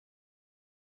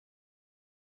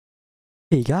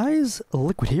Hey guys,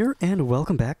 Liquid here, and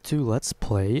welcome back to Let's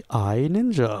Play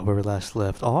iNinja. Where we last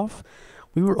left off,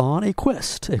 we were on a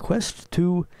quest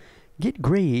to get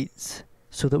grades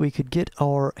so that we could get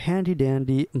our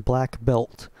handy-dandy black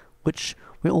belt, which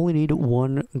we only need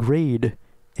one grade.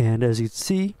 And as you can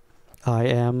see, I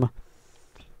am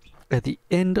at the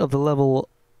end of the level,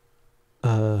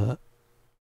 Ride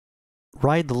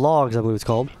the Logs, I believe it's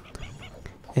called.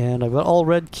 And I've got all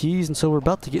red keys, and so we're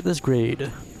about to get this grade.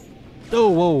 Oh,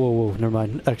 whoa, never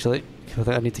mind. Actually,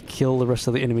 I need to kill the rest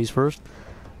of the enemies first.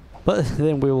 But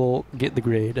then we will get the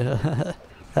grade.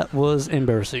 That was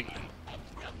embarrassing.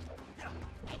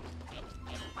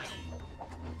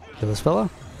 Kill this fella.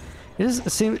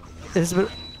 It's a bit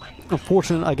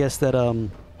unfortunate, I guess, that,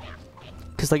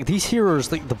 because, like, these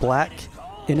heroes, like, the black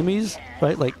enemies,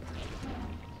 right? Like,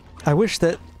 I wish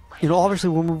that, you know, obviously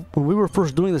when we were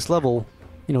first doing this level,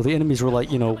 you know, the enemies were,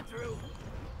 like, you know,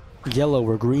 yellow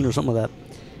or green or something like that.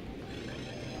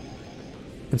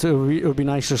 And so it would be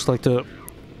nice just like to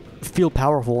feel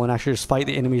powerful and actually just fight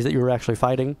the enemies that you were actually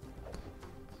fighting.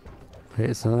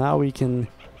 Okay, so now we can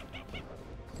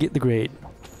get the grade.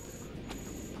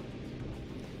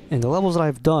 And the levels that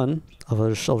I've done,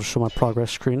 I'll just show my progress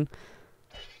screen.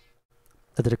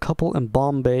 I did a couple in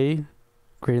Bombay,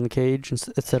 grading the cage,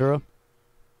 etc.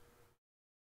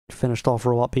 Finished off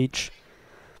Robot Beach.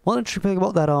 One interesting thing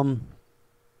about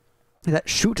that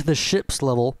shoot the ships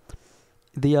level,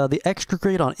 the extra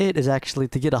grade on it is actually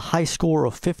to get a high score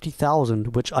of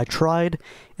 50,000, which I tried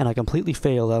and I completely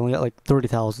failed. I only got like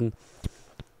 30,000,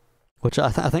 which I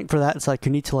think for that it's like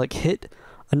you need to like hit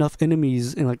enough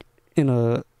enemies in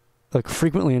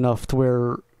frequently enough to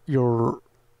where your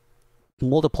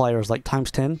multiplier is like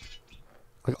times 10,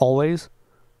 like always,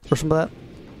 or something like that.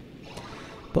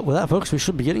 But with that, folks, we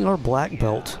should be getting our black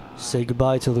belt. Say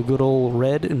goodbye to the good old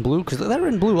red and blue, because that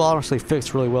red and blue honestly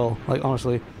fits really well. Like,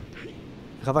 honestly.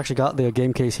 Like, I've actually got the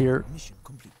game case here. Mission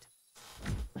complete.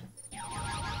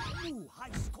 Ooh,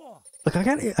 high score. Like, I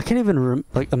can't even,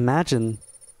 like, imagine,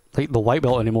 like, the white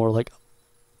belt anymore. Like,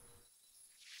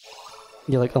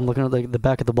 yeah, like, I'm looking at, like, the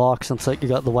back of the box, and it's like, you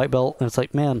got the white belt, and it's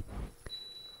like, man,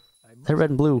 that red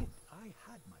and blue. I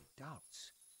had my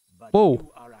doubts, but Whoa.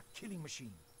 you are a killing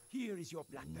machine. Here is your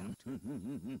black belt.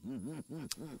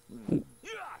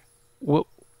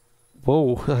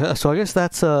 Whoa. So I guess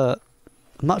that's, I'm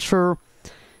not sure.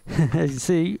 As you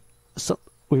see, so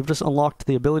we've just unlocked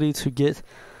the ability to get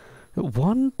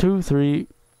 1, 2, 3,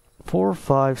 4,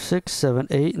 5, 6, 7,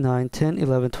 8, 9, 10,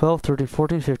 11, 12, 13,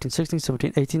 14, 15, 16,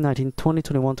 17, 18, 19, 20,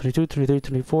 21, 22, 23,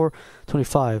 24,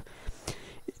 25.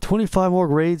 25 more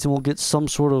grades and we'll get some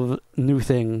sort of new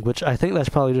thing, which I think that's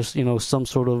probably just, you know, some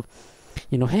sort of,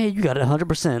 you know, hey, you got it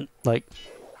 100%. Like,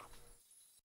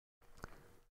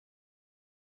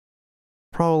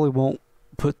 probably won't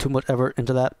put too much effort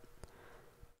into that.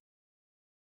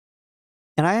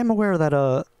 And I am aware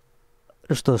that,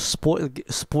 just the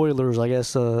spoilers, I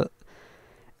guess,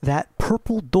 that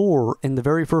purple door in the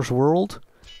very first world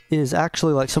is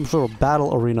actually like some sort of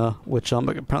battle arena, which,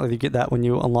 apparently you get that when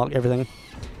you unlock everything.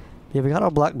 Yeah, we got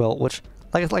our black belt, which,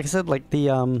 like I said, like, the,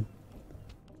 I don't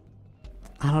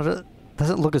know,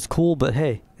 doesn't look as cool, but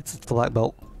hey, it's the black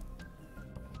belt.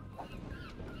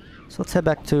 So let's head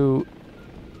back to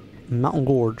Mountain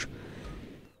Gorge.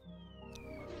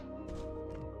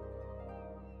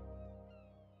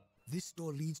 This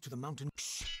door leads to the mountain.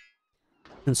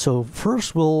 And so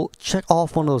first we'll check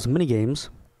off one of those mini games,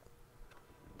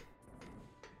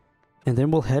 and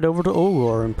then we'll head over to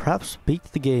Aurora and perhaps beat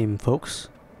the game, folks.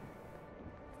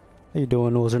 How you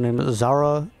doing? What was her name?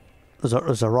 Zarala?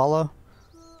 Zarola.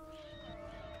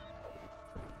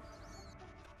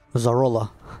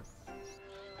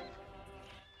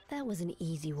 That was an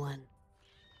easy one.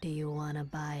 Do you want to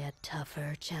buy a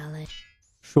tougher challenge?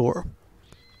 Sure.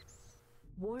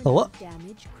 Warning, Oh, what?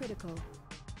 damage critical.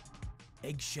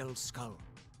 Eggshell skull.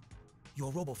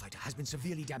 Your robofighter has been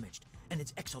severely damaged, and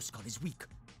its exoskull is weak.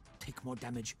 Take more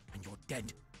damage, and you're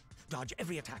dead. Dodge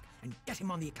every attack, and get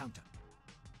him on the encounter.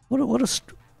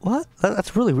 What?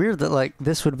 That's really weird that, like,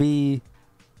 this would be...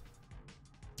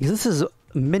 Because this is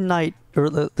midnight, or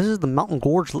this is the Mountain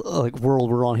Gorge, like, world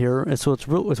we're on here, and so it's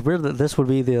weird that this would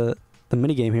be the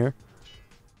minigame here.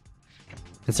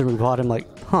 Considering we bought him, like,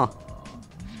 huh.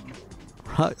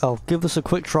 I'll give this a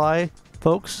quick try,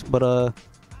 folks, but, oh,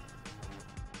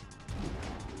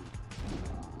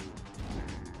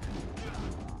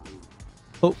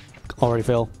 already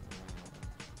fail.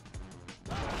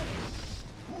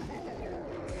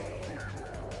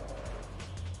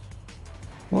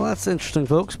 Well, that's interesting,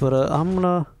 folks, but, I'm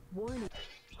gonna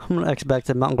exit back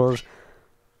to Mountain Gorge.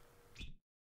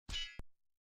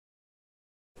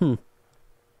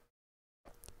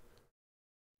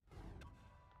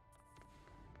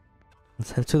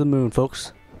 Let's head to the moon,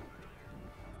 folks.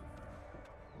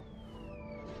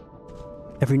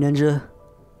 Every ninja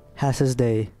has his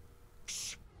day.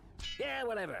 Yeah,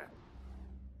 whatever.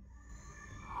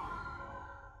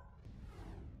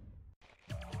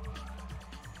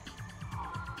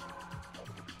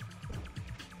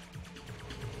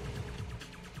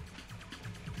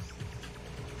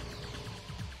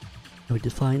 We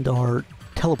just find our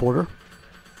teleporter.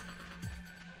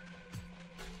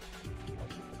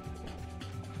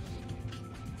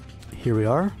 Here we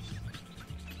are.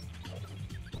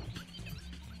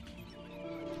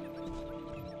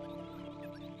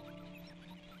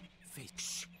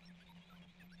 Fix.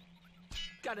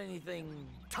 Got anything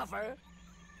tougher?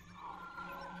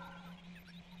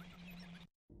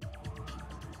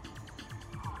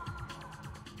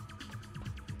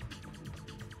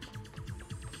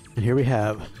 And here we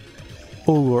have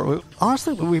Ogre.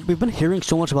 Honestly, we've been hearing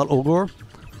so much about Ogre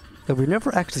that we've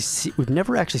never actually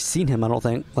seen him. I don't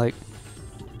think. Like,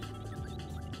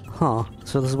 huh?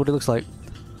 So this is what he looks like.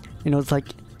 You know, it's like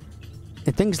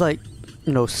in things like,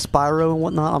 you know, Spyro and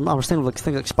whatnot. I'm understanding like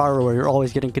things like Spyro where you're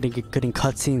always getting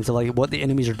cutscenes of like what the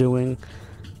enemies are doing.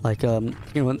 Like you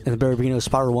know, in the very beginning of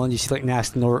Spyro 1, you see like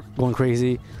Gnasty Gnorc going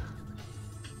crazy.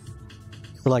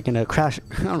 Or like in a Crash,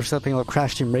 I'm just thinking about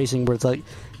Crash Team Racing, where it's like,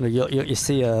 you know, you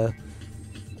see what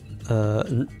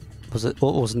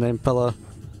was the name, fella?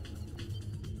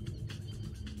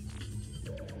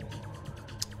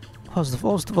 What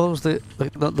was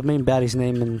the main baddie's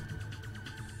name in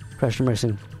Crash Team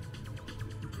Racing?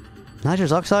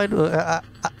 Nitrous Oxide? I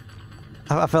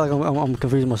feel like I'm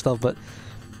confusing myself, but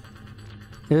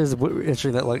it is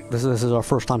interesting that like this is our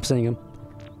first time seeing him.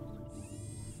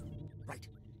 Right.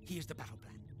 Here's the battle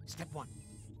plan. Step 1.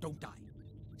 Don't die.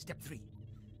 Step 3.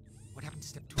 What happened to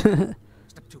step 2?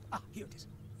 Step 2. Ah, here it is.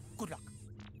 Good luck.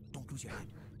 Don't lose your head.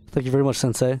 Thank you very much,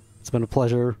 Sensei. It's been a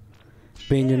pleasure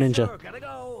being your ninja. Sure, gotta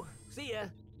go. See ya.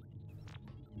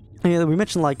 Yeah, we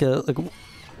mentioned like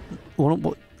one of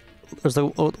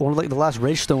like the last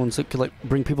rage stones that could like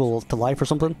bring people to life or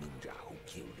something. Ninja who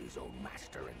killed his own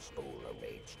master and stole the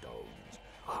rage stones.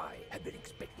 I have been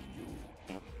expecting you.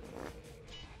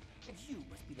 And you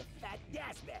must be the fat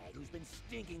gas bag who's been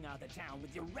stinking out the town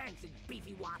with your rancid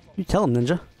beefy waffle. You tell him,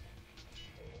 Ninja.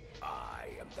 I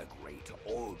am the great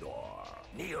Odor.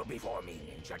 Kneel before me,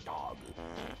 ninja dog.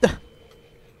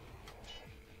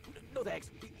 No thanks.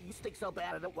 You stink so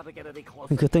bad I don't want to get any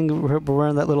closer. Good thing we're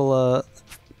wearing that little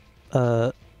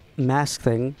mask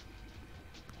thing.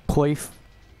 Coif.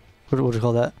 What would you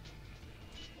call that?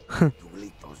 You will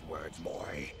eat those words,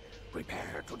 boy.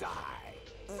 Prepare to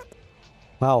die.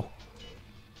 Wow.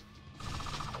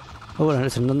 Oh, and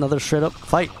it's another straight up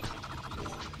fight.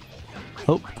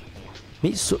 Oh,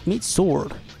 meet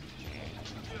sword.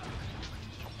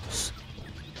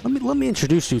 Let me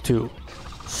introduce you to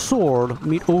Sword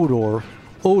meet Odor.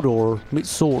 Odor meet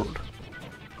Sword.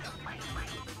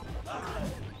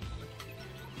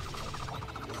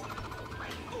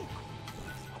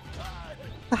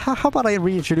 How about I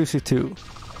reintroduce you to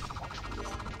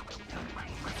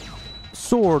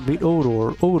Sword meet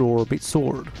Odor. Odor meet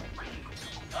Sword.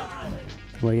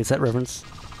 Everybody gets that reference?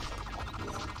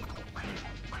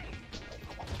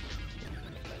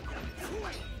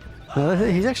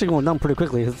 He's actually going down pretty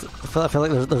quickly. I feel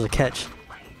like there's a catch.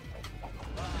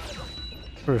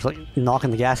 Or just like knocking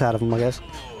the gas out of him, I guess.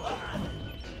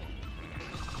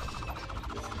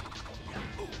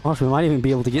 Honestly, we might even be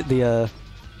able to get the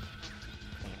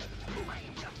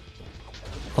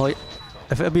oh,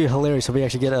 if it'd be hilarious if we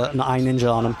actually get an Eye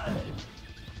Ninja on him.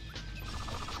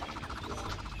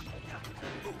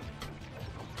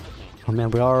 Oh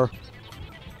man, we are.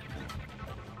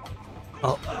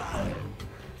 Oh,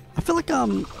 I feel like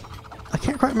I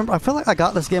can't quite remember. I feel like I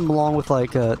got this game along with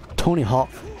like Tony Hawk.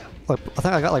 Like I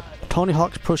think I got like Tony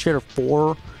Hawk's Pro Skater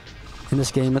 4 in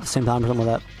this game at the same time or something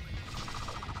like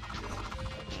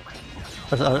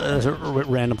that. That's a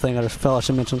random thing I just felt I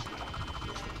should mention.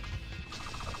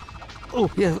 Oh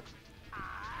yeah.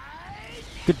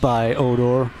 Goodbye,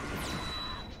 Odor.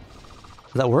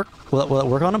 Does that work? Will that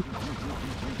work on him?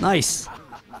 Nice.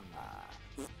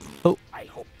 Oh. I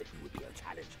hope that you would be a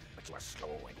challenge, but you are slow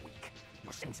and weak.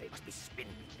 Your sensei must be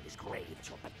spinning in his grave at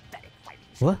your pathetic fighting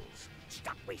skills. What?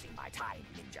 Stop wasting my time,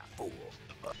 ninja fool.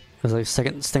 It was like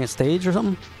second stage or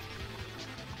something.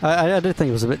 I did think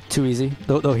it was a bit too easy,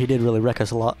 though he did really wreck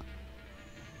us a lot.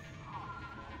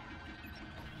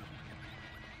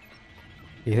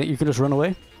 You think you can just run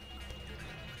away?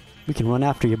 We can run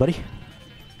after you, buddy.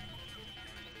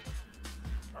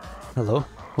 Hello?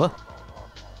 What?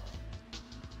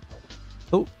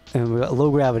 Oh, and we got low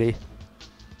gravity.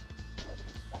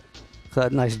 So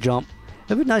that nice jump.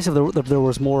 It'd be nice if there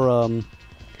was more.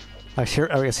 I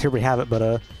guess here we have it,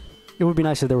 but it would be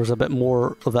nice if there was a bit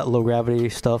more of that low gravity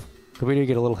stuff. Cause we did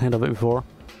get a little hint of it before.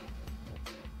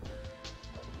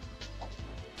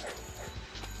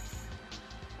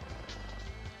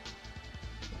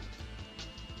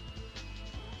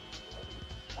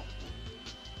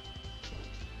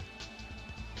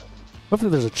 Hopefully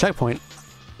there's a checkpoint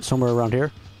somewhere around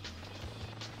here.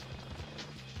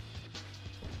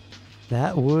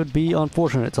 That would be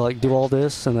unfortunate to like do all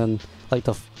this and then like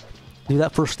to do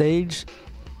that first stage,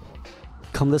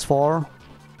 come this far,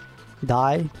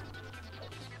 die.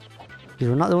 Because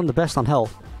we're not doing the best on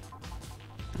health.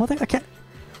 One thing I can't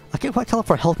quite tell if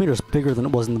our health meter is bigger than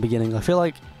it was in the beginning. I feel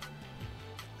like,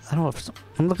 I don't know if I'm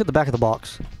gonna look at the back of the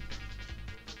box.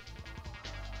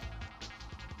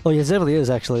 Oh yeah, it definitely is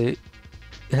actually.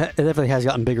 It definitely has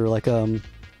gotten bigger. Like it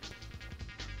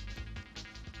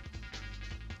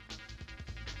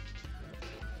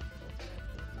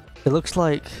looks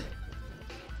like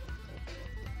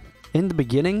in the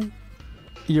beginning,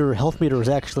 your health meter is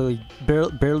actually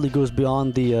barely goes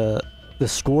beyond the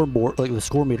scoreboard, like the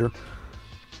score meter.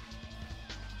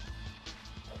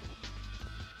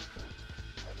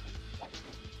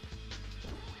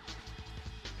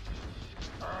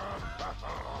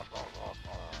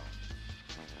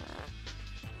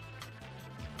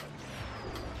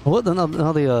 What? Now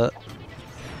the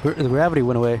gravity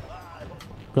went away.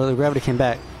 No, the gravity came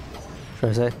back. Should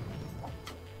I say?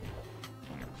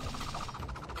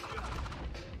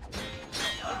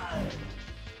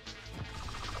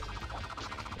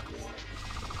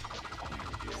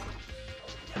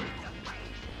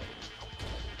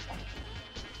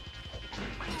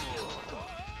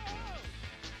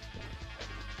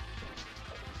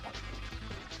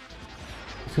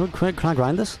 Can I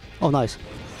grind this? Oh, nice.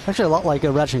 Actually, a lot like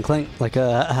Ratchet and Clank, like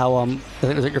how I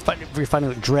think it's like you're fighting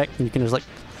like Drek, and you can just like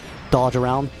dodge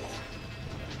around.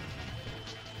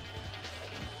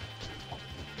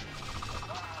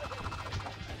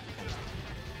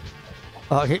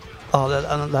 Okay. Oh,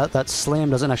 that slam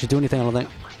doesn't actually do anything. I don't think.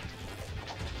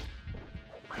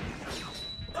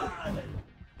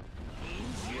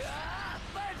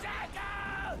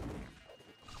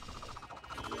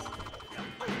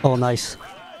 Oh, nice.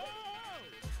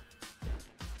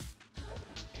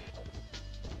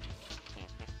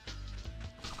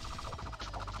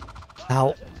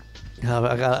 Ow.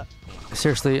 I got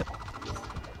seriously,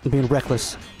 I'm being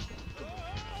reckless.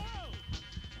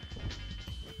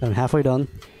 I'm halfway done.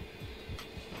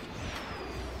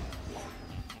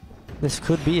 This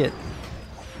could be it.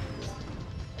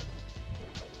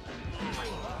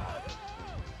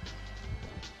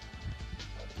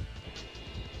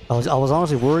 I was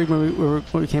honestly worried when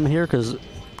we came in here because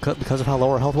of how low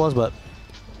our health was, but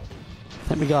I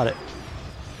think we got it.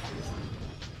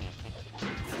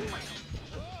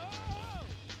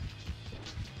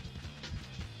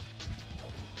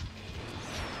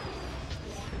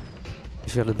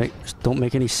 Just don't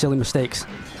make any silly mistakes.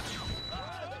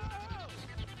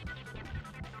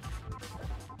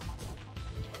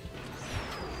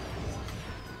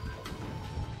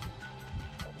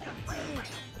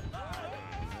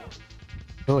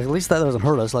 Well, at least that doesn't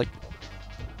hurt us. Like,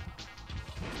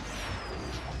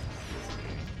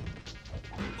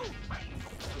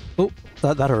 oh,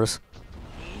 that hurt us.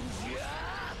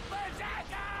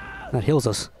 That heals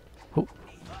us. Oh,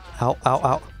 ow, ow,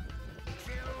 ow.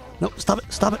 No, stop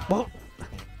it, stop it. Whoa.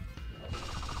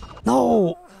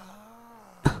 No.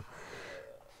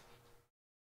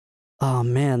 Oh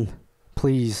man,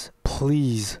 please,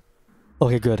 please.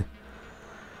 Okay, good.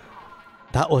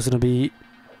 That was gonna be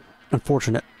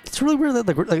unfortunate. It's really weird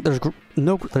that like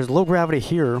there's low gravity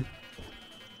here,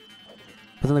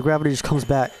 but then the gravity just comes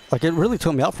back. Like it really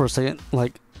took me out for a second.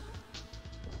 Like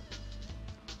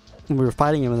when we were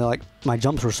fighting him, and like my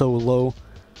jumps were so low.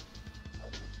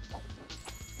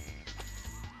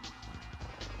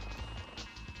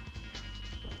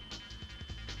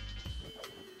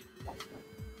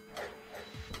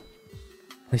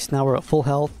 At least now we're at full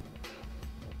health.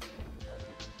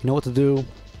 You know what to do.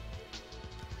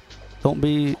 Don't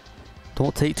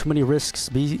take too many risks.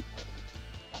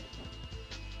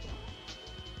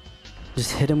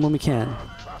 Just hit him when we can.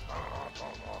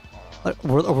 Like,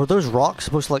 were those rocks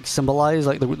supposed to like symbolize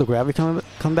like the gravity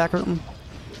coming back or something?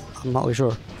 I'm not really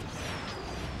sure.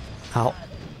 Ow.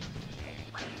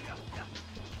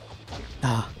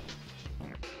 Ah.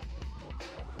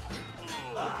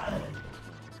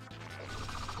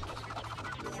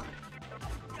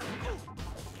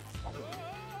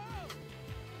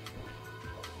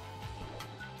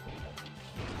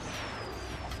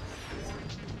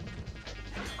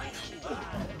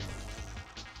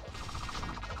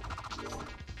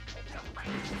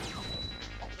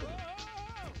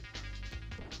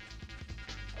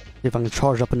 If I can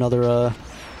charge up another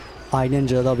Eye Ninja,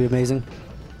 that'll be amazing.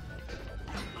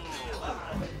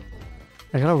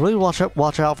 I gotta really watch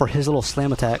out for his little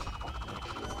slam attack.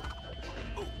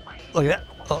 Look at that.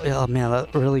 Oh yeah, man,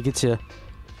 that really gets you.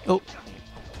 Oh.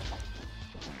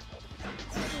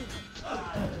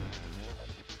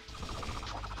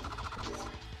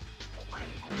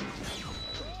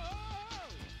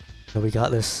 No, we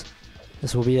got this.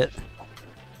 This will be it.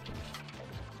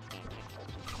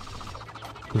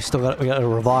 We gotta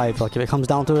revive. Like if it comes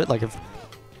down to it, like if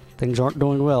things aren't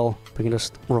doing well, we can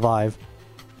just revive.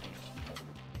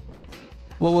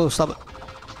 Whoa, whoa, stop it.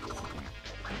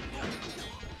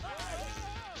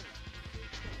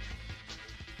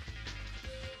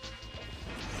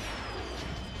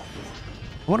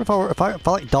 I wonder if I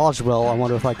like dodged well. I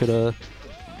wonder if I could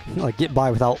like get by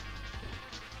without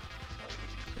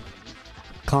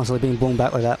constantly being blown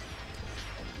back like that.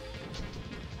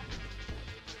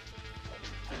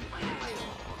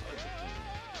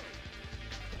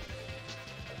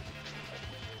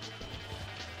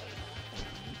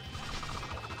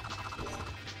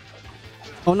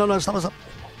 Oh no, stop.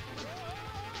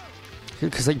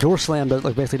 Because like your slam does,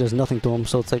 like basically does nothing to him,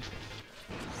 so it's like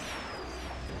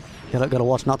gotta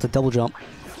watch not to double jump.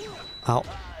 Ow.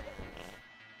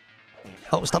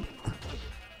 Oh, stop.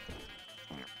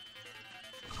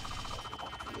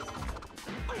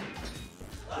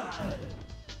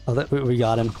 Oh, we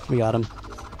got him. We got him.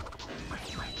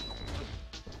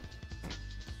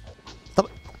 Stop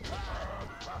it.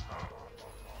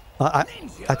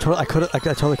 I totally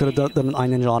could have done an Eye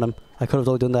Ninja on him. I could have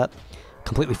totally done that.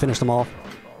 Completely finished him off.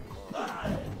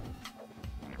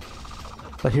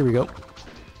 But here we go.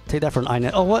 Take that for an Eye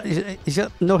Ninja. Oh, what? He's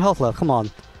got no health left. Come on.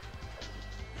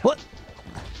 What?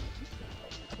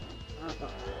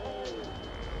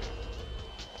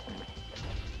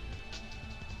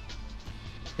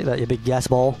 Take that, you big gas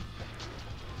ball.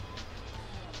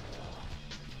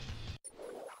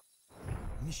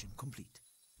 Mission complete.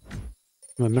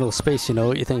 In the middle of space, you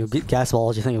know, you think of gas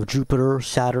balls, you think of Jupiter,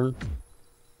 Saturn.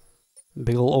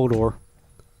 Big old Odor.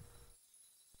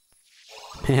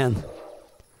 Man.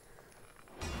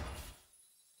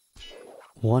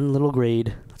 One little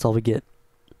grade. That's all we get.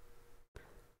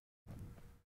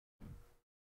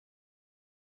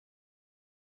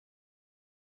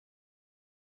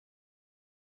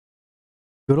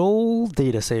 Good old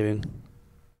data saving.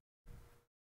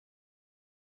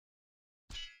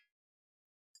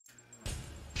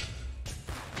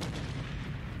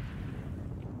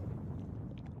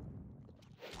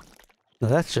 Now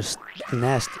that's just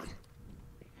nasty.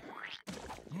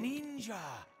 Ninja!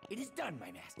 It is done,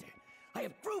 my master. I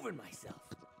have proven myself.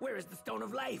 Where is the Stone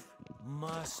of Life?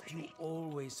 Must you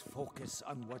always focus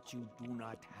on what you do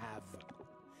not have?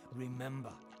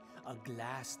 Remember, a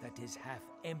glass that is half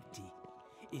empty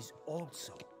is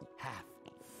also half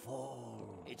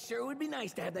full. It sure would be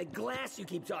nice to have that glass you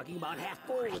keep talking about half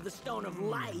full with the Stone of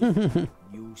Life.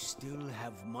 You still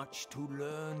have much to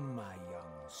learn, my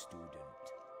young student.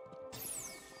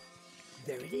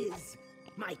 There it is.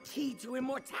 My key to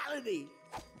immortality.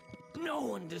 No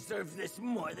one deserves this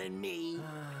more than me.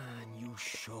 And you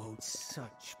showed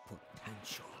such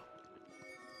potential.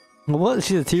 What?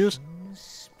 See the tears?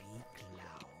 Speak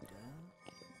louder.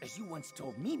 As you once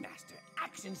told me, Master,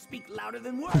 actions speak louder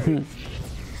than words.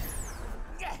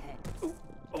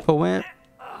 Oh, man.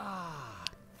 Ah,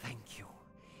 thank you.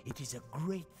 It is a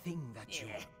great thing that you...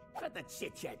 Cut the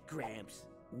chit-chat, Gramps.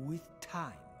 With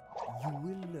time, you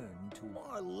will learn to...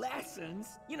 More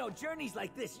lessons? You know, journeys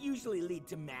like this usually lead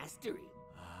to mastery.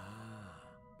 Ah,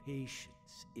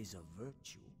 patience is a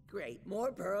virtue. Great,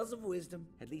 more pearls of wisdom.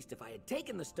 At least if I had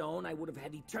taken the stone, I would have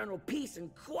had eternal peace and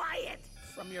quiet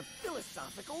from your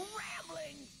philosophical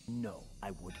ramblings. No,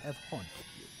 I would have haunted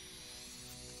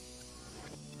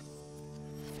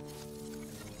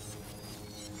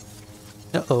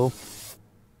you. Uh-oh.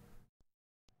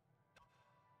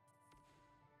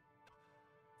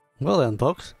 Well then,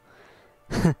 folks.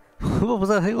 What was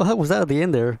that? What was that at the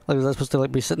end there? Like, was I supposed to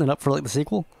like be setting it up for like the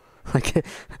sequel? Like,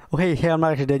 oh hey, I'm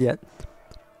not actually dead yet.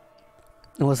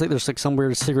 Unless like there's like some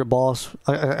weird secret boss.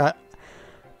 I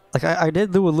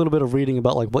did do a little bit of reading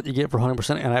about like what you get for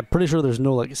 100%, and I'm pretty sure there's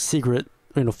no like secret,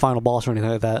 you know, final boss or anything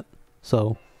like that.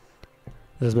 So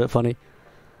it's a bit funny.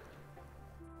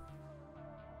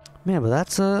 Man, but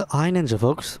that's Eye Ninja,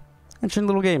 folks. Interesting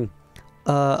little game.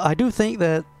 I do think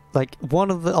that like I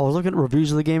was looking at reviews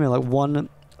of the game, and like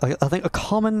I think a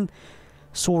common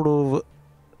sort of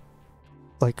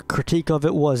like critique of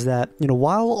it was that, you know,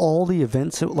 while all the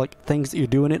events, like things that you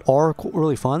do in it are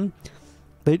really fun,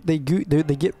 they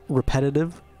get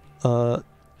repetitive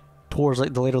towards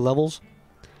like the later levels.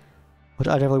 which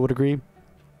I definitely would agree.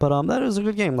 But that is a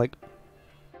good game. Like,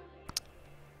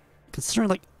 considering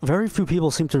like very few people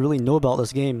seem to really know about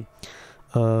this game.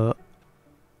 You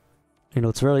know,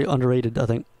 it's very underrated. I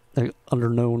think, like,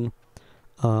 underknown.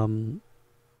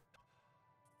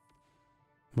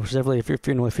 Which is definitely, if you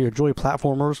enjoy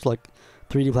platformers, like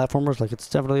 3D platformers, like, it's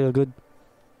definitely a good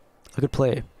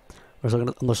play. I'm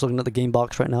just looking at the game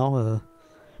box right now.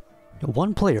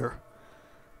 1 player,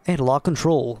 analog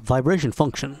control, vibration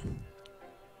function.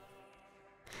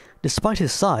 Despite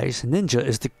his size, Ninja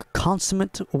is the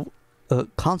consummate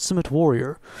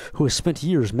warrior who has spent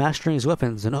years mastering his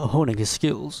weapons and honing his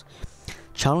skills.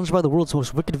 Challenged by the world's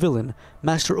most wicked villain,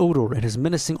 Master Odor, and his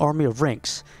menacing army of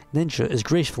ranks, Ninja is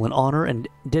graceful in honor and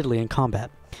deadly in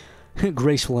combat.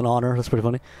 Graceful in honor, that's pretty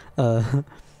funny.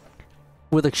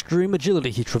 With extreme agility,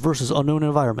 he traverses unknown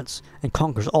environments and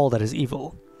conquers all that is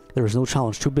evil. There is no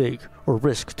challenge too big or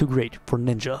risk too great for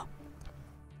Ninja.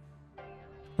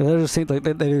 And I just think like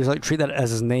they just like treat that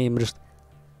as his name, just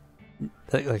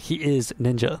like he is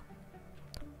Ninja.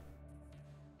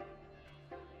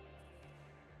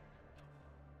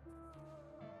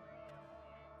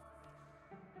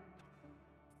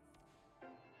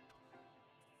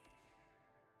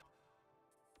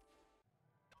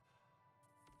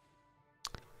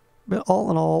 But all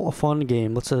in all, a fun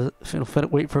game. Let's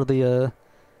wait for the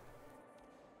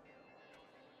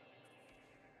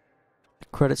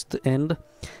credits to end.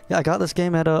 Yeah, I got this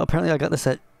game at apparently I got this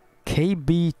at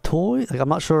KB Toy. Like, I'm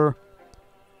not sure.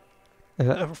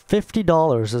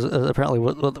 $50 is apparently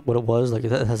what it was. Like,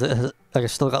 it has like, I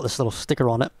still got this little sticker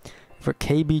on it for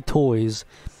KB Toys,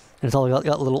 and it's all got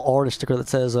a little artist sticker that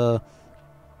says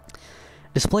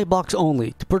display box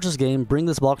only. To purchase game, bring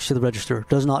this box to the register.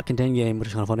 Does not contain game, which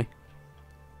is kind of funny.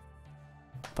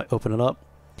 If I open it up,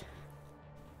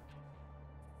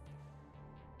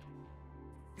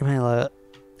 man,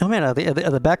 oh man, at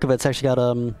the back of it's actually got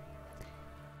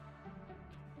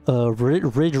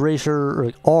Ridge Racer,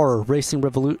 or R Racing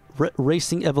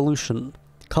Evolution,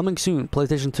 coming soon,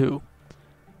 PlayStation 2.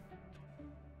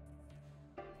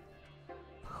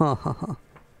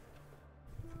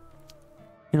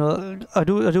 You know, I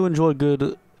do enjoy a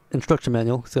good instruction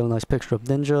manual. It's got a nice picture of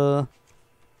Ninja.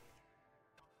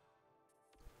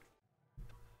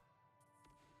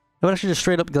 It actually just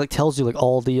straight up like tells you like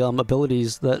all the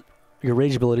abilities, that your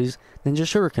rage abilities. Ninja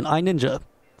Shuriken, I Ninja.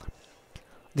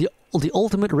 The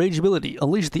ultimate rage ability,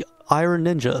 unleash the Iron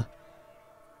Ninja.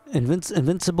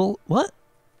 Invincible. What?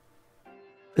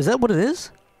 Is that what it is?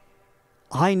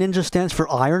 I Ninja stands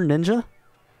for Iron Ninja?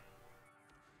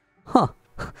 Huh.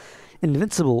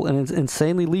 Invincible and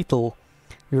insanely lethal.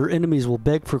 Your enemies will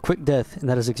beg for quick death, and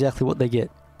that is exactly what they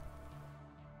get.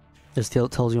 This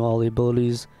tells you all the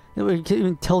abilities. It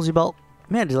even tells you about,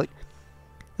 man, like,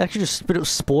 it actually just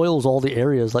spoils all the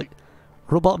areas, like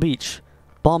Robot Beach,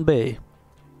 Bombay,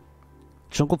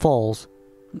 Jungle Falls,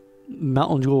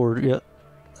 Mountain Gorge. Yeah.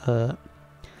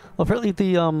 Apparently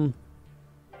the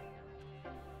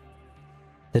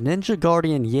Ninja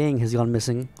Guardian Yang has gone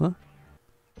missing. Huh?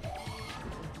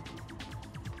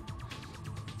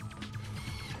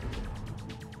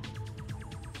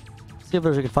 See if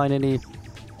I can find any.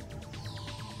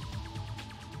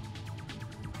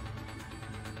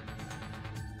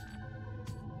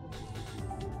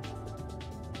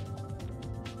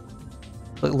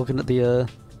 Like looking at the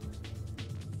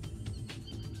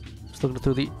just looking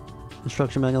through the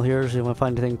instruction manual here, see if I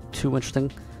find anything too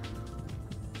interesting.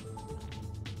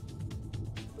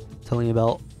 Telling you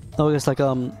about, oh, I guess like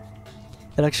it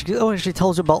actually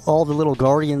tells you about all the little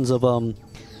guardians of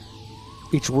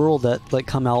each world that like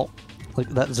come out, like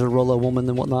that Zorilla woman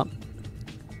and whatnot.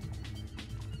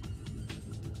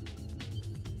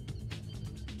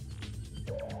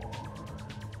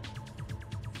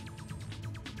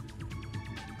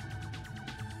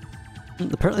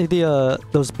 Apparently the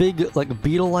those big like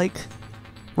beetle-like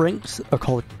ranks are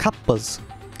called kappas.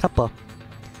 Kappa.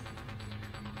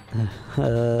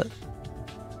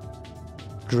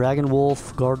 Dragon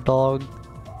Wolf, Guard Dog.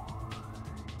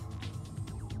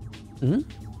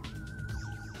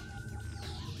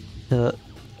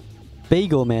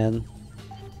 Bago Man.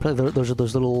 Probably those are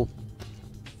those little,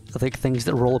 I think, things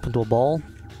that roll up into a ball,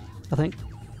 I think.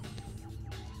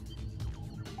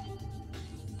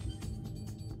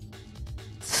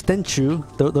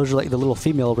 Stenchu, those are like the little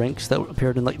female ranks that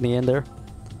appeared in like the end there.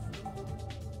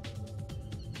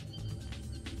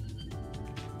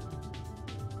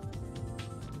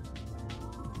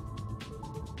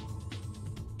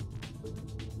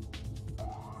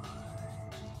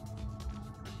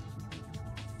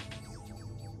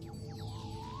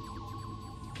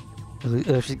 It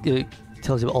actually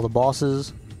tells you about all the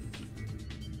bosses.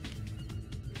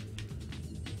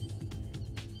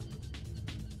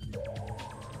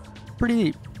 pretty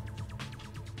neat.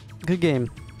 Good game,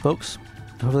 folks.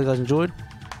 Hopefully you guys enjoyed.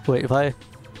 Wait, if I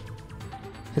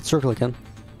hit circle again,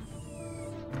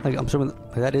 like I'm assuming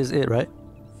that is it, right?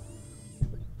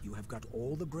 You have got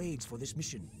all the grades for this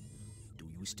mission. Do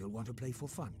you still want to play for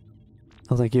fun?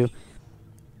 Oh, thank you.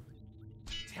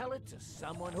 Tell it to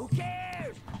someone who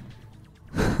cares!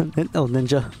 Oh,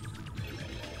 Ninja.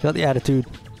 Got the attitude.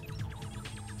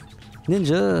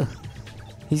 Ninja.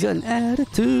 He's got an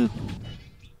attitude.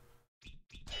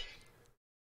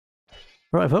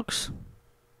 Alright, folks.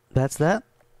 That's that.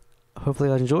 Hopefully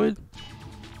you guys enjoyed.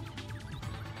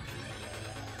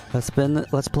 That's been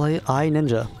Let's Play I,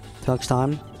 Ninja. Till next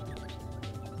time.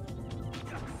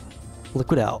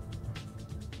 Liquid out.